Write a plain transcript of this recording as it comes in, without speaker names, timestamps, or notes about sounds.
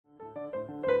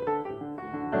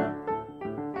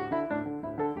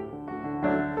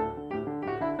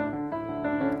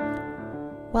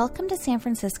Welcome to San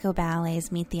Francisco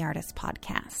Ballet's Meet the Artist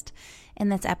podcast. In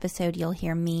this episode, you'll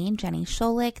hear me, Jenny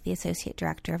Scholich, the Associate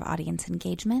Director of Audience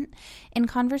Engagement, in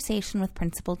conversation with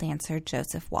Principal Dancer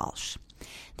Joseph Walsh.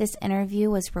 This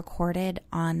interview was recorded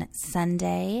on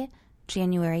Sunday,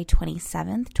 January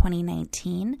 27th,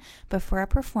 2019, before a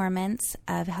performance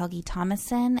of Helgi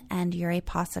Thomasson and Yuri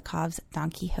Posakov's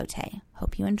Don Quixote.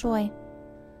 Hope you enjoy.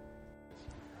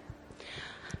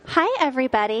 Hi,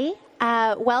 everybody.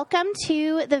 Welcome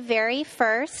to the very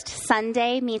first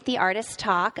Sunday Meet the Artist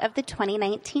talk of the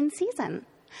 2019 season.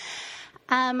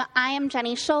 I am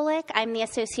Jenny Scholich. I'm the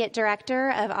Associate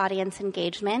Director of Audience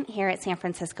Engagement here at San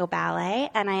Francisco Ballet,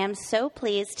 and I am so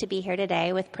pleased to be here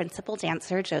today with Principal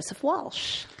Dancer Joseph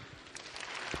Walsh.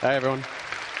 Hi, everyone.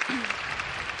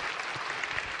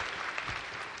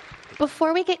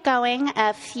 Before we get going,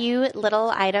 a few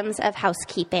little items of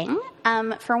housekeeping.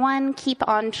 For one, keep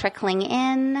on trickling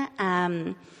in.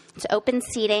 It's open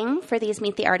seating for these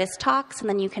Meet the Artist talks, and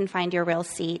then you can find your real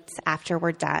seats after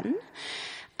we're done.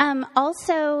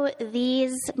 Also,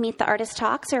 these Meet the Artist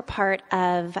talks are part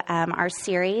of our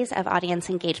series of audience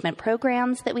engagement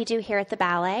programs that we do here at the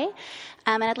ballet.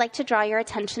 And I'd like to draw your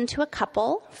attention to a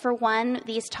couple. For one,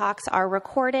 these talks are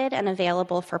recorded and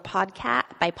available for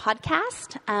by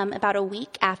podcast about a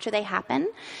week after they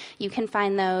happen. You can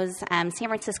find those San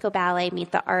Francisco Ballet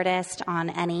Meet the Artist on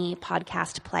any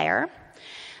podcast player.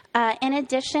 In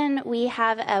addition, we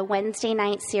have a Wednesday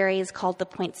night series called the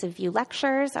Points of View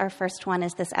Lectures. Our first one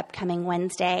is this upcoming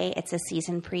Wednesday. It's a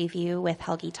season preview with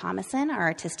Helgi Thomasson, our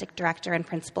artistic director and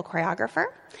principal choreographer.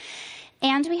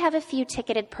 And we have a few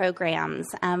ticketed programs.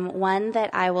 One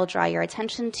that I will draw your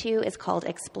attention to is called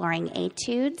Exploring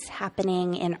Etudes,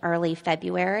 happening in early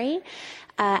February.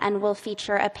 And we'll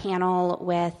feature a panel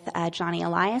with Johnny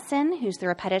Eliason, who's the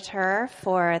repetiteur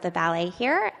for the ballet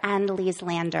here, and Lise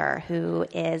Lander, who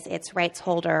is its rights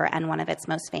holder and one of its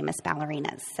most famous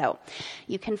ballerinas. So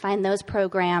you can find those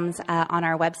programs on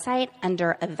our website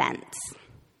under events.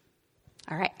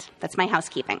 All right, that's my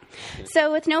housekeeping.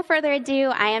 So with no further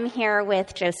ado, I am here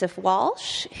with Joseph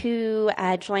Walsh, who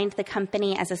joined the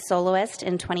company as a soloist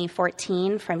in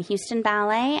 2014 from Houston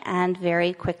Ballet and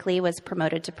very quickly was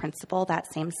promoted to principal that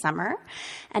same summer.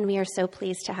 And we are so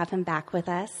pleased to have him back with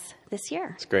us this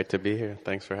year. It's great to be here.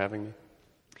 Thanks for having me.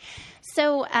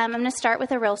 So I'm going to start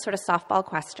with a real sort of softball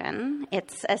question.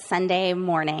 It's a Sunday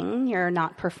morning. You're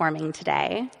not performing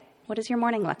today. What does your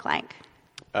morning look like?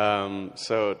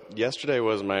 So yesterday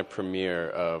was my premiere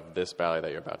of this ballet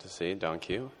that you're about to see, Don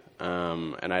Q.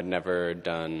 And I'd never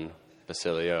done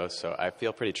Basilio, so I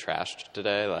feel pretty trashed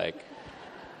today, like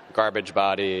garbage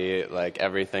body, like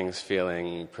everything's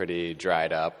feeling pretty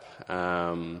dried up.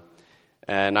 And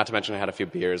not to mention I had a few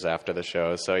beers after the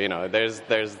show, so, you know,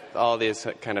 there's all these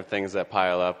kind of things that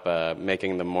pile up,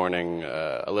 making the morning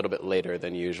a little bit later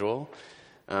than usual.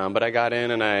 But I got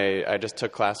in and I just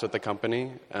took class with the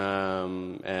company,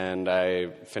 and I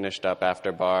finished up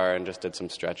after bar and just did some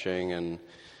stretching and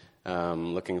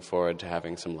looking forward to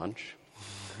having some lunch.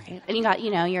 Right. And you got,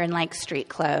 you're in like street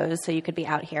clothes, so you could be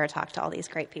out here talk to all these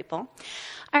great people.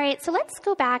 All right, so let's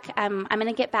go back. I'm going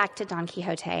to get back to Don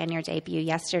Quixote and your debut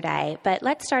yesterday, but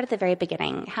let's start at the very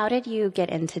beginning. How did you get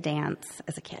into dance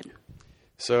as a kid?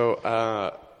 So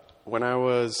when I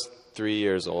was 3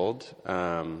 years old,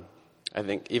 I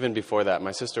think even before that,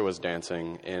 my sister was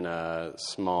dancing in a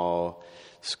small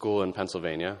school in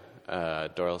Pennsylvania,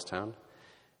 Doylestown,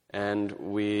 and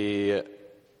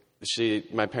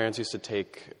my parents used to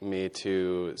take me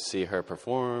to see her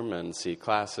perform and see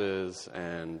classes,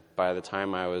 and by the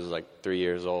time I was like 3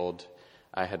 years old,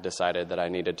 I had decided that I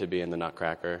needed to be in the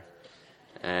Nutcracker,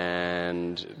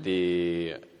 and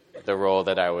the role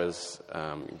that I was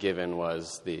given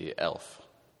was the elf.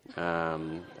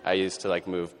 I used to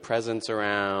move presents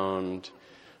around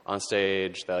on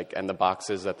stage, and the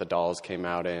boxes that the dolls came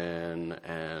out in,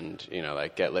 and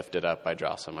get lifted up by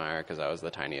Drosselmeyer because I was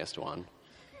the tiniest one.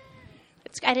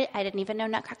 I didn't even know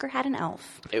Nutcracker had an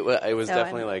elf. It was so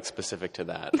definitely specific to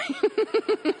that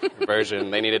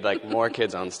version. They needed more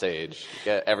kids on stage,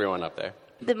 get everyone up there.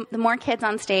 The more kids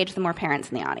on stage, the more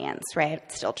parents in the audience, right?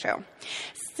 It's still true.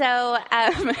 So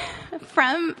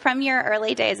from your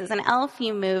early days as an elf,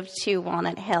 you moved to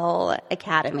Walnut Hill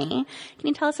Academy. Can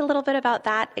you tell us a little bit about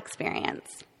that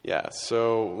experience? Yeah,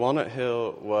 so Walnut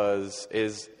Hill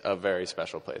is a very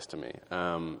special place to me.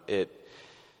 It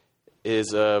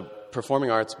is a performing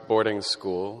arts boarding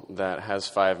school that has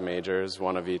 5 majors,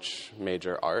 one of each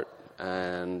major art.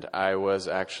 And I was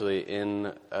actually in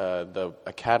the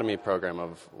academy program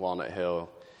of Walnut Hill.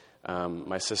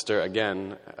 My sister,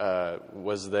 again,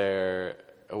 was there,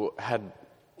 had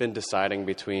been deciding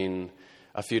between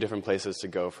a few different places to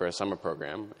go for a summer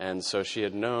program. And so she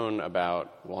had known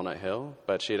about Walnut Hill,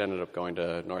 but she had ended up going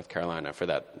to North Carolina for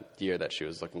that year that she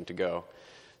was looking to go.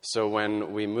 So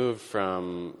when we moved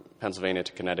from Pennsylvania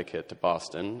to Connecticut to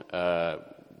Boston,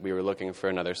 we were looking for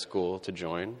another school to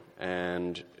join,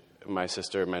 and my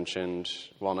sister mentioned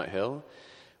Walnut Hill.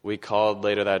 We called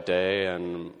later that day,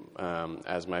 and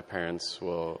as my parents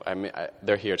will,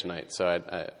 they're here tonight, so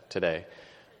today.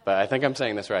 But I think I'm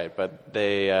saying this right. But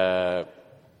they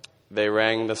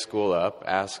rang the school up,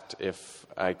 asked if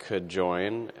I could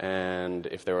join and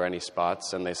if there were any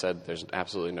spots, and they said there's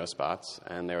absolutely no spots.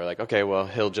 And they were like, okay, well,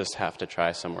 he'll just have to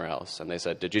try somewhere else. And they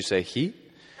said, did you say he?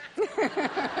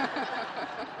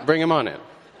 Bring him on in.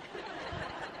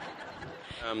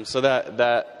 So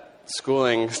that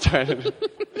schooling started.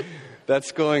 That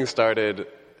schooling started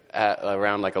at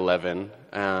around like 11,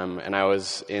 and I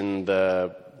was in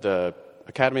the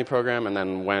academy program, and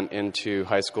then went into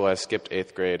high school. I skipped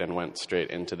 8th grade and went straight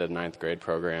into the 9th grade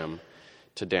program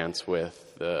to dance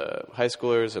with the high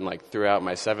schoolers. And like throughout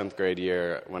my 7th grade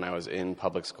year, when I was in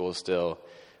public school still,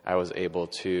 I was able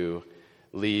to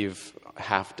leave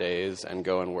half days and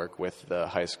go and work with the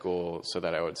high school so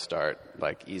that I would start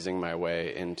like easing my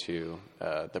way into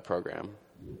the program.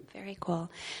 Very cool.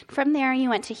 From there, you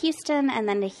went to Houston and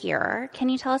then to here. Can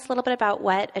you tell us a little bit about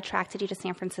what attracted you to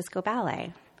San Francisco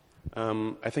Ballet?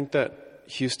 I think that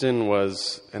Houston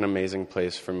was an amazing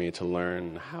place for me to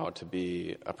learn how to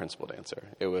be a principal dancer.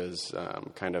 It was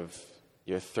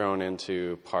you're thrown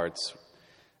into parts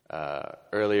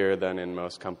earlier than in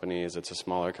most companies. It's a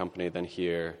smaller company than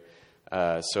here.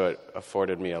 So it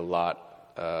afforded me a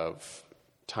lot of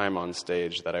time on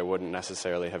stage that I wouldn't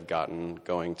necessarily have gotten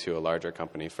going to a larger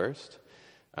company first.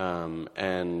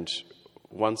 And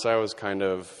once I was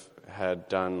had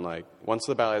done once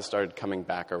the ballet started coming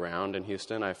back around in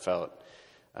Houston, I felt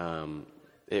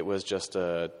it was just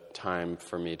a time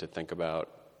for me to think about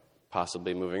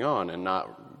possibly moving on and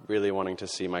not really wanting to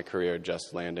see my career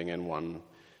just landing in one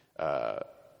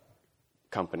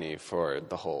company for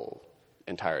the whole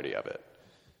entirety of it.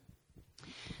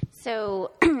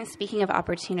 So, speaking of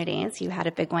opportunities, you had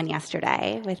a big one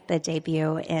yesterday with the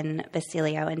debut in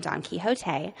Basilio and Don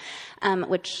Quixote,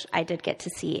 which I did get to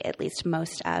see at least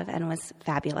most of and was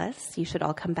fabulous. You should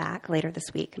all come back later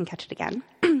this week and catch it again.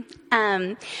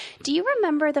 Do you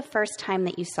remember the first time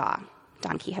that you saw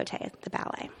Don Quixote, the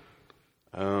ballet?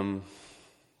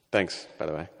 Thanks, by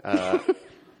the way.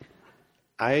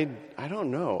 I don't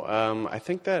know. I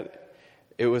think that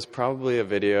it was probably a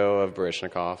video of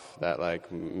Baryshnikov that,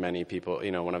 like many people,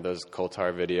 one of those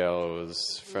Koltar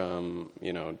videos from,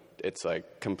 it's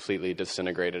like completely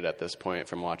disintegrated at this point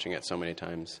from watching it so many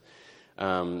times.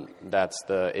 That's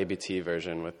the ABT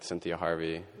version with Cynthia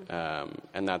Harvey,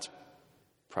 and that's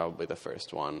probably the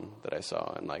first one that I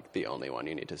saw and like the only one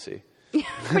you need to see.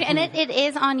 And it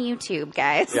is on YouTube,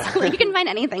 guys. Yeah. You can find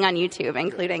anything on YouTube,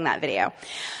 including that video.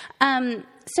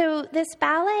 So this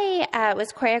ballet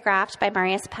was choreographed by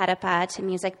Marius Petipa to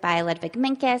music by Ludwig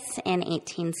Minkus in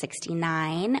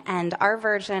 1869, and our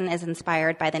version is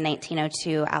inspired by the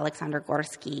 1902 Alexander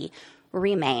Gorsky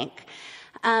remake.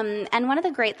 And one of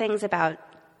the great things about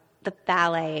the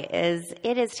ballet is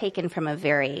it is taken from a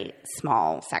very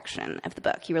small section of the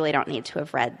book. You really don't need to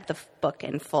have read the book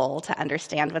in full to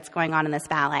understand what's going on in this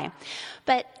ballet.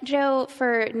 But Joe,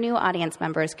 for new audience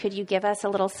members, could you give us a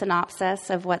little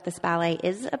synopsis of what this ballet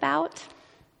is about?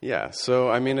 Yeah,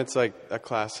 so it's like a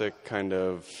classic kind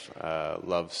of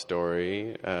love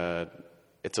story.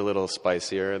 It's a little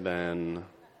spicier than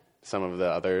some of the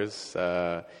others.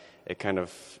 It kind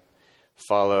of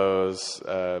follows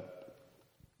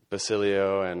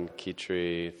Basilio and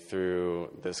Kitri through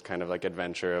this kind of like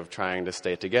adventure of trying to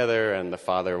stay together, and the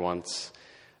father wants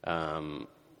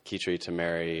Kitri to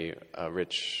marry a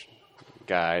rich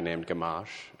guy named Gamache,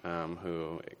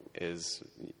 who is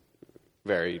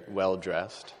very well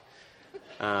dressed.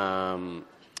 You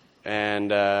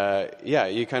kind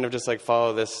of just like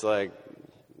follow this like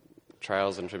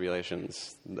trials and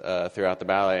tribulations throughout the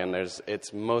ballet, and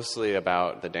it's mostly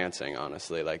about the dancing,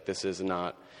 honestly. Like, this is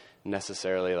not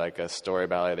necessarily like a story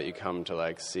ballet that you come to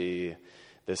like see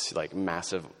this like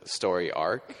massive story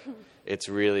arc. It's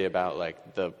really about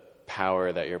like the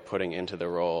power that you're putting into the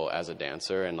role as a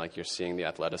dancer, and like you're seeing the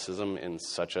athleticism in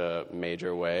such a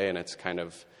major way, and it's kind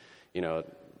of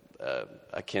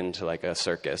akin to like a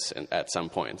circus at some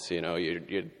points. You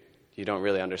don't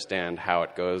really understand how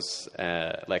it goes,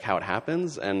 like how it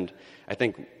happens. And I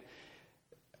think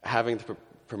having the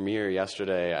premiere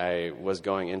yesterday, I was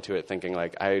going into it thinking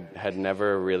like I had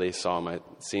never really thought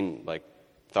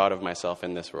of myself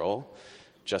in this role,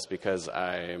 just because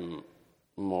I'm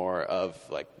more of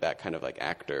like that kind of like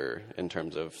actor in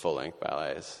terms of full-length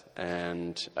ballets,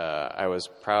 and I was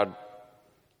proud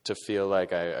to feel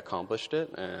like I accomplished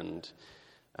it, and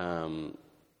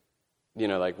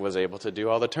like was able to do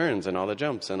all the turns and all the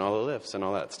jumps and all the lifts and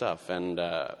all that stuff, and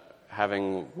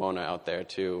having Wona out there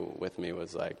too with me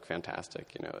was like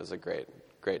fantastic. It was a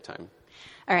great time.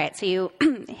 All right, so you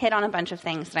hit on a bunch of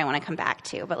things that I want to come back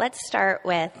to, but let's start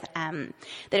with that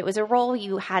it was a role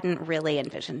you hadn't really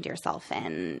envisioned yourself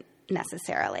in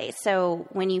necessarily. So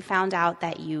when you found out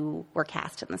that you were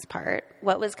cast in this part,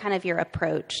 what was kind of your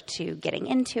approach to getting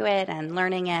into it and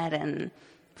learning it and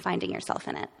finding yourself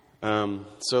in it?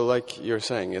 So like you're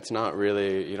saying, you don't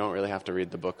really have to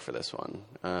read the book for this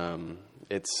one.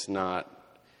 It's not,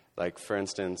 like, for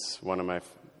instance, one of my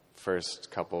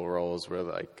first couple roles were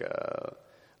like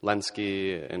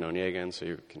Lenski and Onegin, so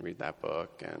you can read that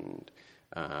book, and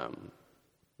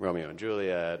Romeo and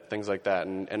Juliet, things like that.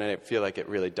 And I feel like it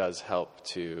really does help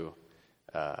to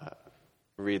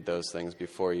read those things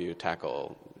before you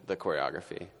tackle the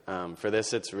choreography. For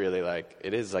this, it's really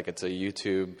it's a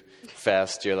YouTube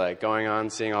fest. You're like going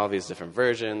on, seeing all these different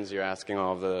versions. You're asking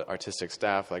all of the artistic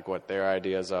staff like what their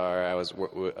ideas are.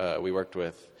 We worked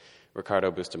with Ricardo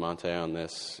Bustamante on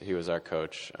this. He was our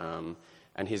coach,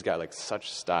 and he's got like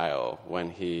such style when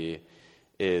he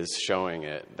is showing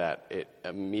it that it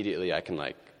immediately I can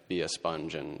like be a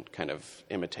sponge and kind of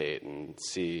imitate and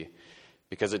see,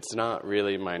 because it's not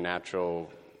really my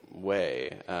natural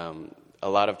way. A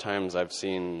lot of times I've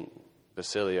seen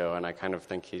Basilio and I kind of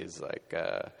think he's like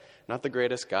not the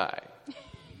greatest guy.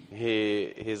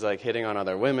 He's like hitting on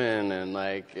other women and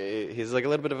like he's like a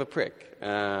little bit of a prick.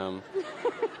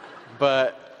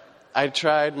 But I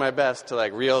tried my best to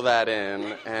like reel that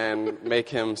in and make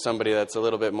him somebody that's a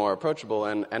little bit more approachable,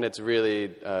 and it's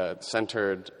really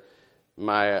centered.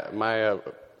 My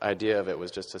idea of it was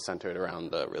just to center it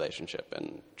around the relationship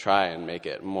and try and make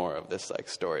it more of this like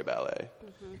story ballet.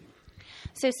 Mm-hmm.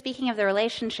 So speaking of the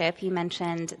relationship, you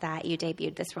mentioned that you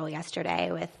debuted this role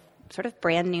yesterday with sort of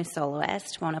brand new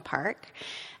soloist, Wona Park.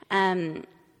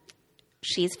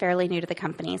 She's fairly new to the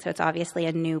company, so it's obviously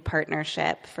a new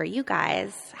partnership for you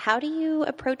guys. How do you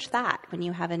approach that when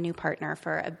you have a new partner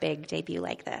for a big debut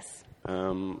like this?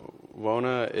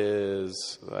 Wona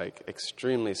is like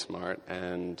extremely smart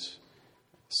and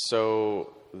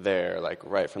so there, like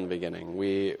right from the beginning.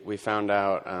 We found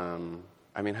out,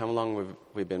 how long have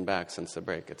we been back since the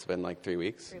break? It's been like 3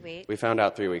 weeks? 3 weeks. We found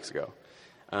out 3 weeks ago.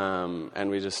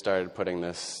 And we just started putting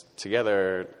this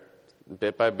together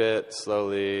bit by bit,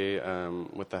 slowly,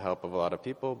 with the help of a lot of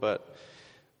people, but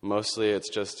mostly it's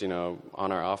just, on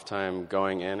our off time,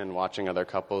 going in and watching other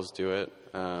couples do it,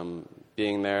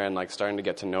 being there and like starting to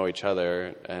get to know each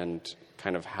other and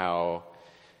kind of how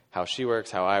she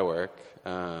works, how I work.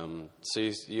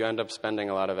 So you end up spending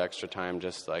a lot of extra time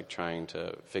just like trying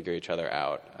to figure each other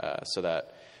out, so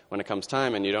that when it comes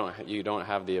time and you don't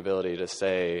have the ability to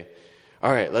say,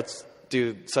 all right, let's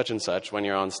do such and such when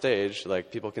you're on stage,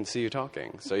 like people can see you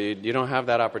talking. So you don't have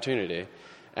that opportunity.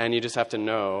 And you just have to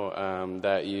know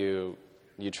that you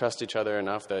trust each other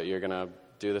enough that you're going to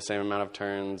do the same amount of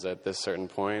turns at this certain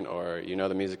point, or you know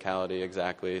the musicality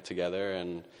exactly together.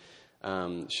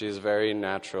 And she's very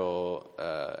natural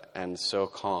and so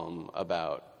calm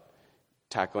about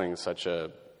tackling such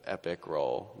a epic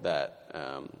role that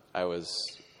I was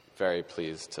very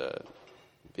pleased to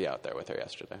be out there with her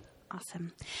yesterday.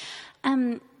 Awesome.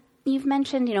 You've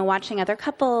mentioned, watching other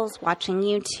couples, watching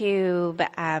YouTube,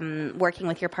 working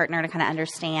with your partner to kind of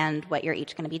understand what you're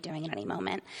each going to be doing at any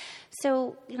moment.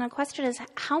 So, the question is,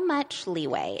 how much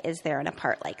leeway is there in a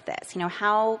part like this?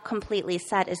 How completely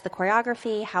set is the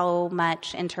choreography? How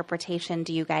much interpretation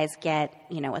do you guys get,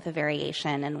 with a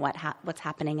variation and what's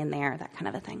happening in there, that kind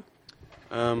of a thing?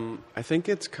 I think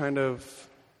it's kind of,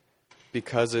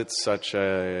 because it's such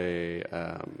a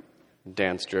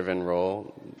dance-driven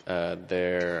role,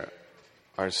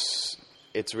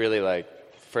 it's really like,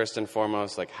 first and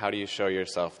foremost, like, how do you show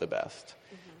yourself the best?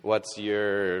 Mm-hmm. What's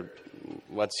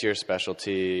your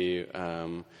specialty?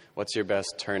 What's your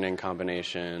best turning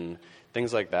combination?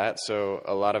 Things like that. So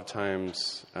a lot of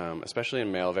times, especially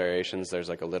in male variations, there's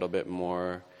like a little bit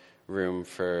more room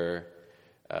for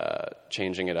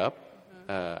changing it up.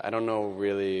 Mm-hmm. I don't know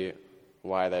really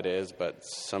why that is, but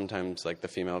sometimes like the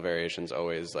female variations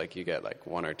always like you get like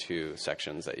one or two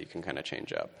sections that you can kind of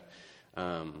change up.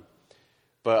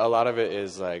 But a lot of it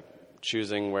is like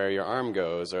choosing where your arm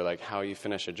goes, or like how you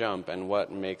finish a jump, and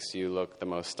what makes you look the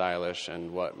most stylish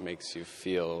and what makes you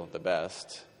feel the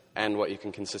best, and what you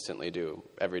can consistently do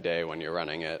every day when you're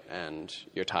running it and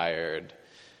you're tired.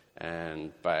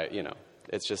 And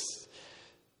it's just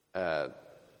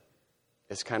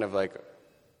it's kind of like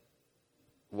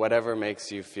whatever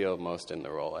makes you feel most in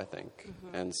the role, I think.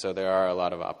 Mm-hmm. And so there are a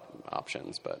lot of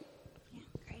options, but...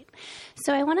 Great.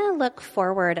 So I want to look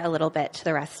forward a little bit to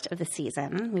the rest of the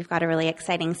season. We've got a really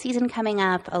exciting season coming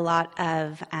up, a lot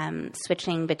of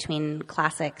switching between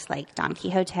classics like Don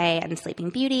Quixote and Sleeping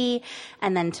Beauty,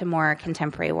 and then to more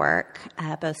contemporary work,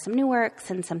 both some new works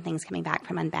and some things coming back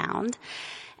from Unbound.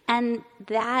 And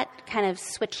that kind of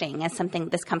switching is something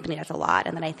this company does a lot,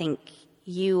 and that I think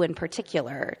you in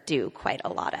particular do quite a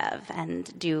lot of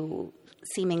and do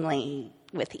seemingly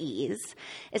with ease.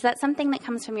 Is that something that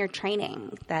comes from your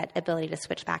training, that ability to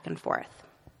switch back and forth?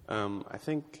 I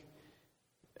think,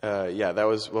 that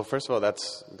was, well, first of all,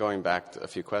 that's going back to a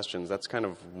few questions. That's kind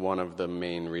of one of the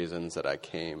main reasons that I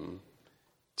came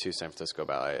to San Francisco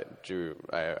Ballet.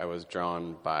 I was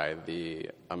drawn by the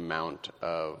amount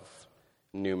of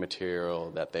new material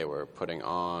that they were putting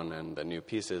on and the new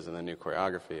pieces and the new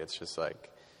choreography. It's just like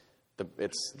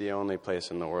it's the only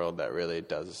place in the world that really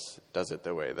does it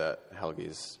the way that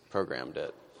Helgi's programmed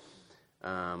it.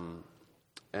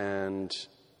 And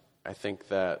I think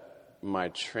that my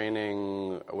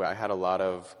training, I had a lot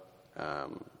of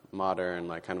modern,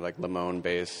 like kind of like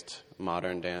Limon-based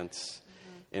modern dance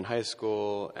in high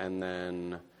school, and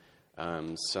then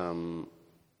some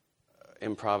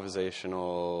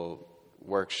improvisational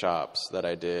workshops that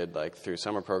I did like through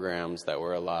summer programs that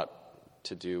were a lot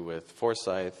to do with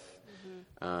Forsyth,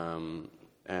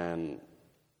 and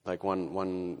like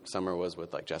one summer was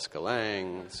with like Jessica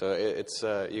Lange. So it's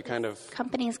you kind of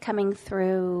companies coming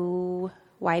through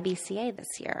YBCA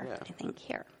this year, I think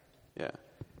here. Yeah,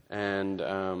 and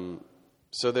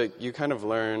so that you kind of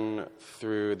learn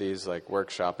through these like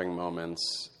workshopping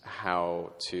moments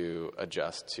how to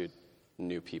adjust to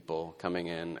new people coming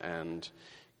in and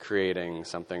creating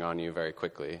something on you very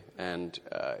quickly. And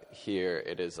here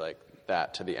it is like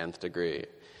that to the nth degree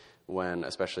when,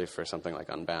 especially for something like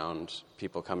Unbound,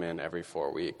 people come in every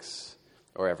 4 weeks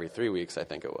or every 3 weeks, I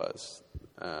think it was.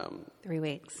 3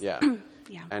 weeks. Yeah.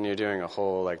 Yeah. And you're doing a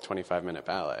whole like 25-minute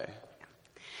ballet.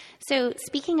 So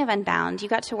speaking of Unbound, you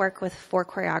got to work with 4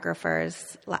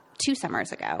 choreographers 2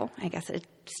 summers ago. I guess it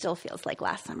still feels like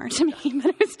last summer to me,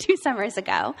 but it was 2 summers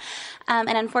ago. And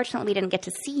unfortunately, we didn't get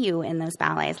to see you in those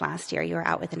ballets last year. You were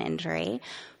out with an injury.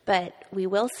 But we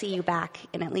will see you back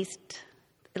in at least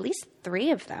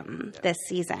 3 of them this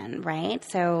season, right?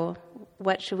 So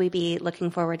what should we be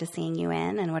looking forward to seeing you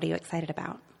in, and what are you excited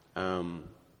about?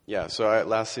 So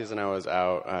last season I was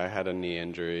out. I had a knee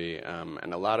injury,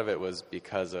 and a lot of it was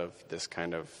because of this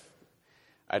kind of...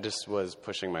 I just was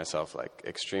pushing myself like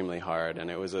extremely hard,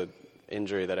 and it was an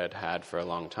injury that I'd had for a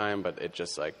long time, but it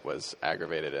just like was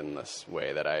aggravated in this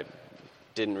way that I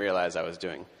didn't realize I was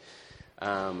doing.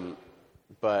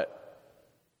 But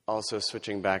also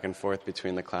switching back and forth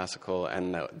between the classical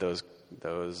and those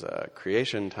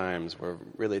creation times were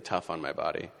really tough on my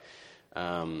body.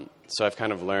 So I've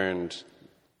kind of learned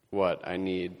what I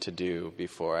need to do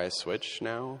before I switch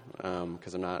now,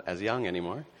 because I'm not as young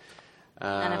anymore.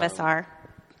 None of us are.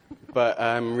 But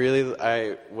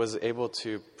I was able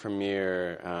to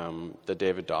premiere the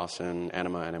David Dawson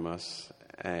Anima Animus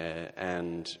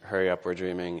and Hurry Up, We're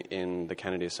Dreaming in the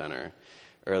Kennedy Center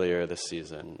earlier this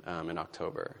season in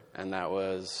October. And that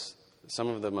was some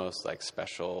of the most like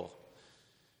special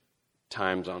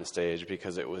times on stage,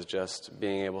 because it was just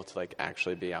being able to like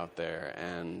actually be out there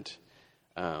and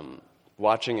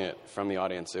watching it from the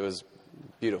audience. It was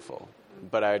beautiful,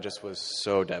 but I just was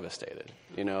so devastated,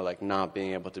 like not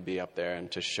being able to be up there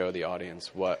and to show the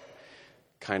audience what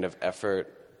kind of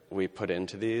effort we put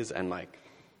into these. And like,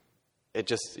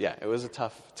 it was a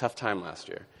tough time last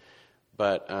year.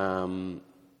 But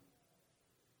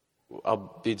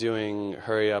I'll be doing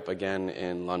Hurry Up again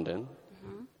in London,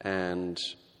 and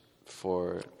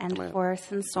for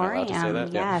Sensorium.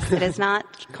 Yes, yeah. It is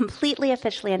not completely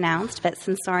officially announced, but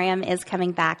Sensorium is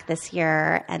coming back this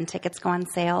year, and tickets go on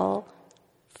sale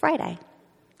Friday.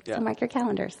 Yeah. So mark your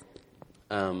calendars.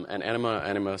 And Anima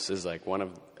Animus is like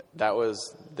that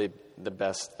was the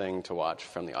best thing to watch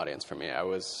from the audience for me.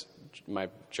 My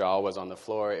jaw was on the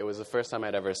floor. It was the first time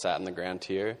I'd ever sat in the grand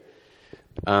tier.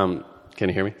 Can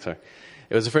you hear me? Sorry.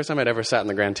 It was the first time I'd ever sat in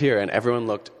the grand tier, and everyone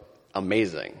looked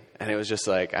amazing. And it was just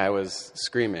like I was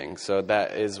screaming. So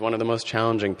that is one of the most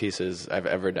challenging pieces I've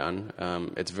ever done.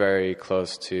 It's very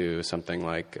close to something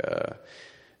like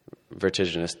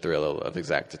Vertiginous Thrill of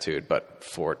Exactitude, but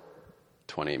for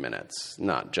 20 minutes,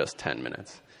 not just 10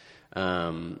 minutes.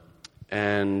 And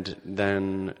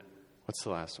then, what's the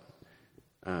last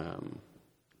one?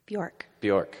 Bjork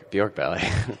Ballet.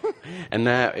 And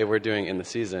that we're doing in the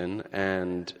season,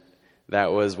 and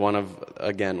that was one of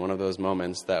those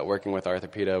moments that working with Arthur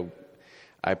Pita,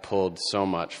 I pulled so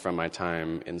much from my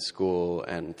time in school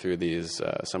and through these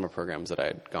summer programs that I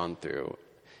had gone through,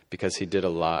 because he did a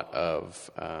lot of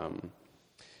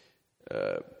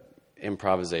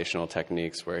improvisational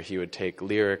techniques where he would take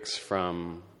lyrics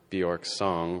from Bjork's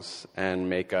songs and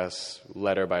make us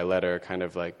letter by letter kind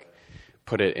of like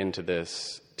put it into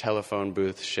this telephone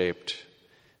booth shaped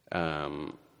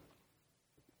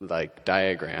like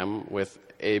diagram with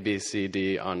A, B, C,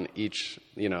 D on each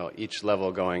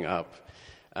level going up.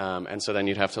 And so then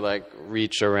you'd have to like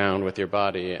reach around with your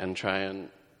body and try and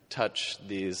touch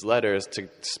these letters to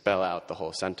spell out the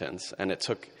whole sentence. And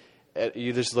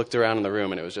you just looked around in the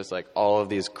room and it was just like all of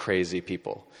these crazy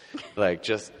people, like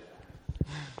just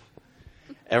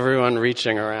everyone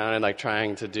reaching around and like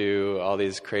trying to do all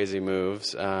these crazy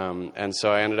moves. And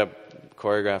so I ended up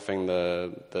choreographing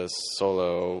the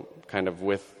solo kind of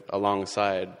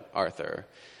alongside Arthur.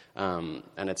 And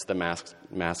it's the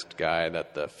masked guy,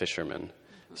 the fisherman.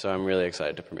 So I'm really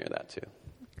excited to premiere that too.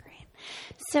 Great.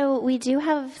 So we do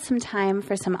have some time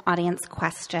for some audience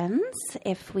questions,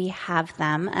 if we have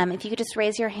them. If you could just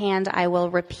raise your hand, I will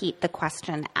repeat the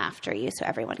question after you so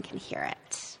everyone can hear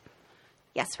it.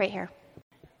 Yes, right here.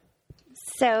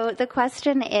 So the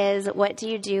question is, what do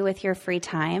you do with your free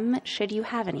time? Should you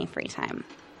have any free time?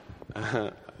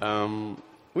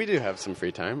 We do have some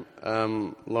free time.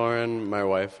 Lauren, my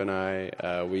wife, and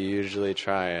I, we usually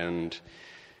try and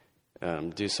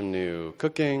do some new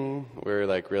cooking. We're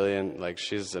like really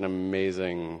she's an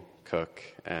amazing cook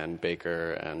and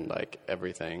baker and like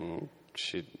everything.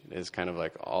 She is kind of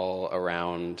like all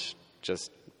around, just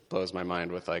blows my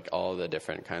mind with like all the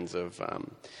different kinds of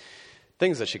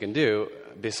things that she can do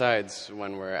besides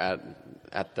when we're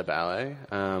at the ballet.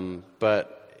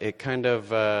 But it kind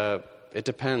of, it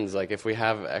depends. Like if we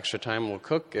have extra time, we'll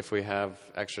cook. If we have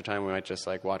extra time, we might just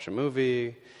like watch a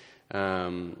movie.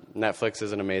 Netflix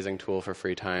is an amazing tool for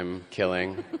free time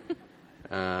killing.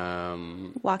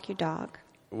 Walk your dog.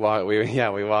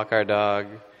 We walk our dog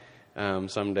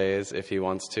some days if he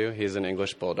wants to. He's an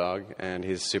English bulldog and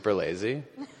he's super lazy.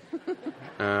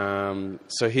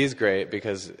 So he's great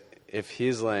because if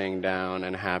he's laying down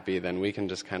and happy, then we can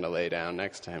just kind of lay down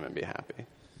next to him and be happy.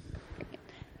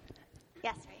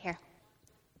 Yes, right here.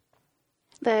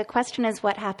 The question is,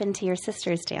 what happened to your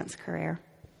sister's dance career?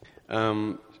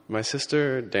 My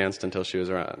sister danced until she was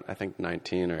around, I think,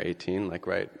 19 or 18, like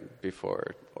right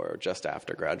before or just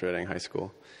after graduating high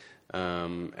school.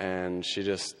 And she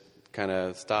just kind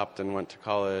of stopped and went to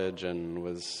college and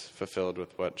was fulfilled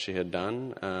with what she had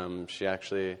done. She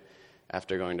actually,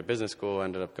 after going to business school,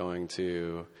 ended up going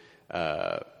to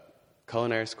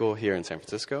culinary school here in San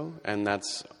Francisco. And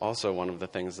that's also one of the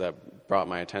things that brought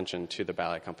my attention to the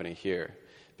ballet company here,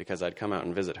 because I'd come out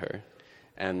and visit her.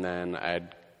 And then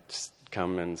I'd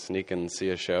come and sneak and see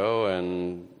a show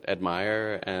and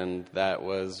admire, and that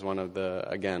was one of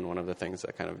the things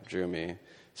that kind of drew me.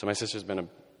 So my sister's been a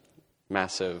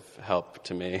massive help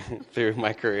to me through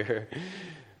my career.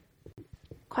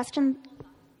 Question.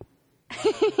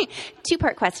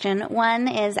 Two-part question. One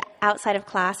is, outside of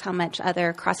class, how much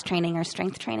other cross-training or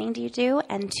strength training do you do?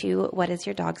 And two, what is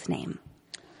your dog's name?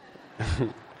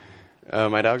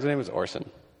 My dog's name is Orson,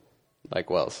 like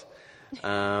Wells.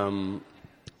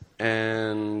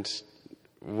 And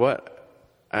what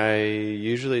I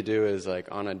usually do is, like,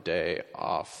 on a day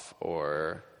off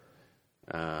or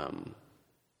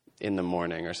in the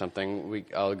morning or something,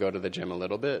 I'll go to the gym a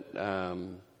little bit,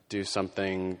 do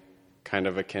something kind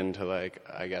of akin to, like,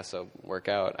 I guess a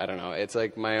workout. I don't know. It's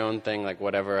like my own thing, like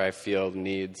whatever I feel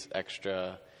needs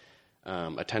extra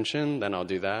attention, then I'll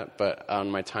do that. But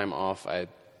on my time off,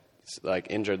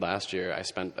 injured last year, I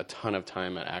spent a ton of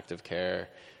time at Active Care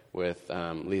with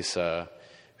Lisa,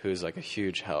 who's like a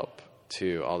huge help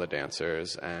to all the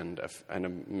dancers and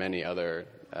many other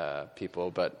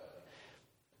people. But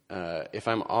if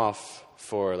I'm off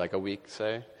for like a week,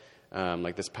 say,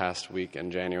 like this past week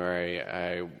in January,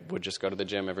 I would just go to the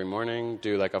gym every morning,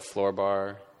 do like a floor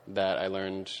bar that I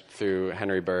learned through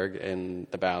Henry Berg in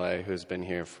the ballet, who's been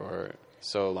here for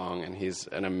so long, and he's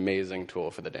an amazing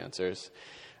tool for the dancers.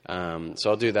 So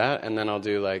I'll do that, and then I'll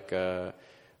do like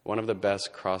one of the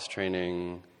best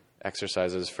cross-training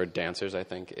exercises for dancers, I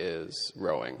think, is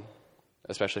rowing,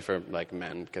 especially for like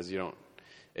men, because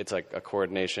it's like a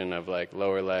coordination of like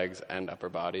lower legs and upper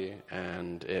body,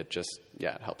 and it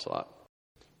helps a lot.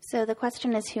 So the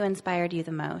question is, who inspired you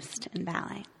the most in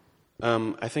ballet?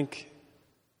 I think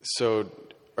so.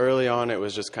 Early on, it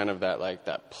was just kind of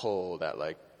that pull, that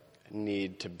like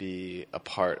need to be a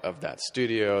part of that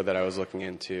studio that I was looking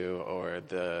into, or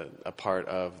a part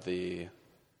of the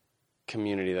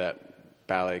community that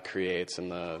ballet creates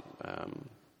and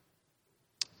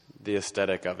the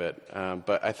aesthetic of it.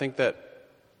 But I think that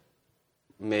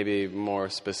maybe more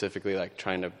specifically, like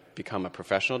trying to become a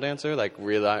professional dancer, like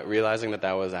realizing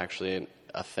that was actually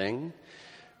a thing,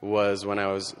 was when I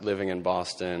was living in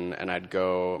Boston, and I'd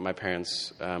go. My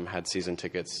parents had season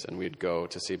tickets, and we'd go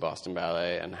to see Boston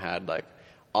Ballet, and had like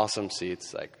awesome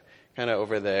seats, like kind of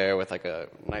over there with like a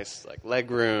nice like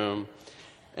leg room.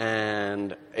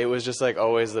 And it was just like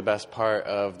always the best part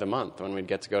of the month when we'd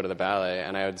get to go to the ballet,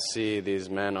 and I would see these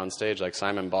men on stage like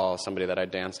Simon Ball, somebody that I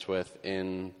danced with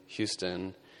in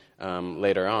Houston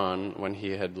later on when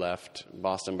he had left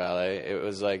Boston Ballet. It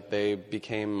was like they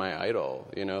became my idol,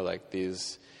 you know, like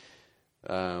these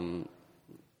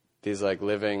like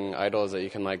living idols that you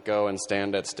can like go and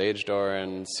stand at stage door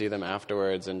and see them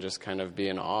afterwards and just kind of be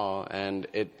in awe. And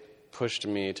it pushed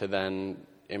me to then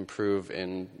improve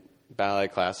in ballet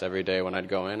class every day when I'd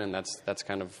go in, and that's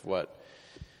kind of what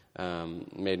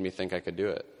made me think I could do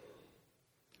it.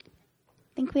 I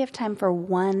think we have time for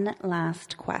one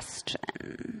last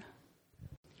question.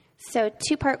 So,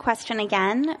 two-part question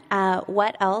again.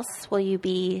 What else will you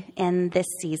be in this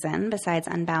season besides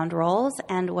Unbound roles,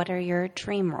 and what are your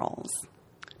dream roles?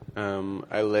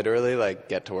 I literally like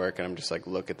get to work and I'm just like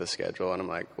look at the schedule and I'm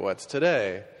like, what's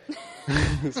today?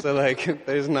 So like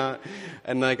there's not,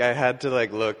 and like I had to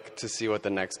like look to see what the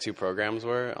next two programs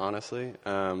were, honestly.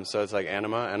 So it's like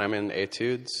Anima, and I'm in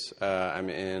Etudes. I'm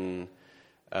in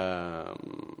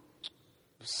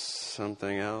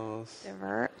something else.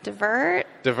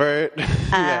 Divert. Yeah.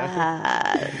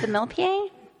 The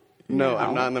Millepied? No,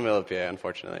 I'm not in the Millepied,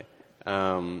 unfortunately.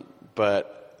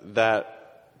 But that.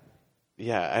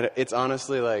 Yeah, it's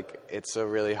honestly like it's a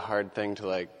really hard thing to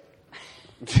like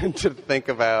to think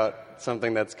about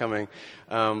something that's coming.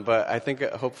 But I think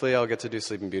hopefully I'll get to do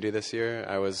Sleeping Beauty this year.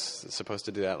 I was supposed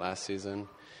to do that last season.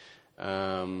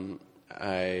 I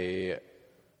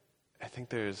think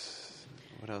there's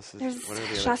what else is there's what are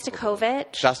the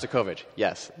Shostakovich. Shostakovich,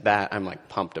 yes, that I'm like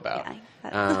pumped about.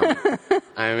 Yeah,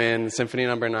 I'm in Symphony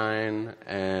No. 9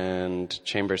 and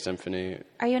Chamber Symphony.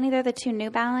 Are you in either of the two new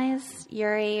ballets,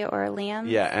 Yuri or Liam?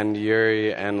 Yeah, and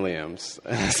Yuri and Liam's.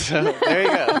 So there you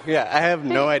go. Yeah, I have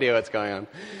no idea what's going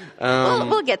on.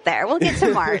 We'll get there. We'll get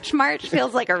to March. March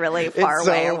feels like a really far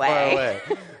way away.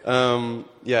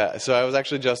 Yeah, so I was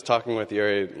actually just talking with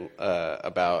Yuri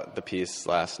about the piece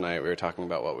last night. We were talking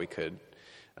about what we could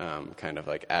kind of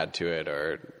like add to it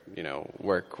or, you know,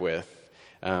 work with.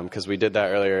 Because we did that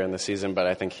earlier in the season, but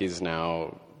I think he's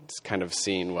now kind of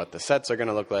seen what the sets are going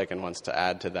to look like and wants to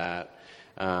add to that.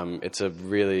 It's a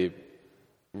really,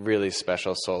 really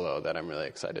special solo that I'm really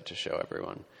excited to show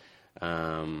everyone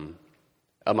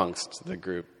amongst the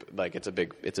group. Like it's a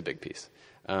big piece.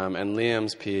 And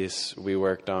Liam's piece we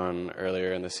worked on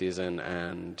earlier in the season,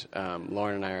 and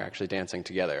Lauren and I are actually dancing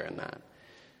together in that.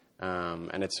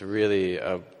 And it's really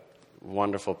a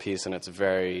wonderful piece, and it's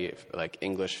very like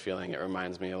English feeling. It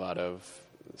reminds me a lot of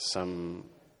some.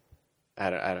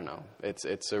 I don't know. It's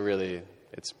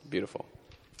beautiful.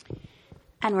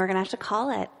 And we're gonna have to call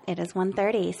it. It is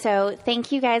 1:30. So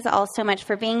thank you guys all so much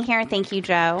for being here. Thank you,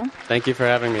 Joe. Thank you for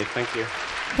having me. Thank you.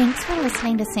 Thanks for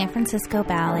listening to San Francisco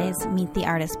Ballet's Meet the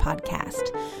Artist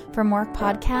podcast. For more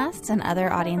podcasts and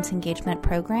other audience engagement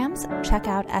programs, check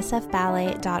out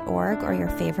sfballet.org or your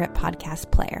favorite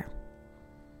podcast player.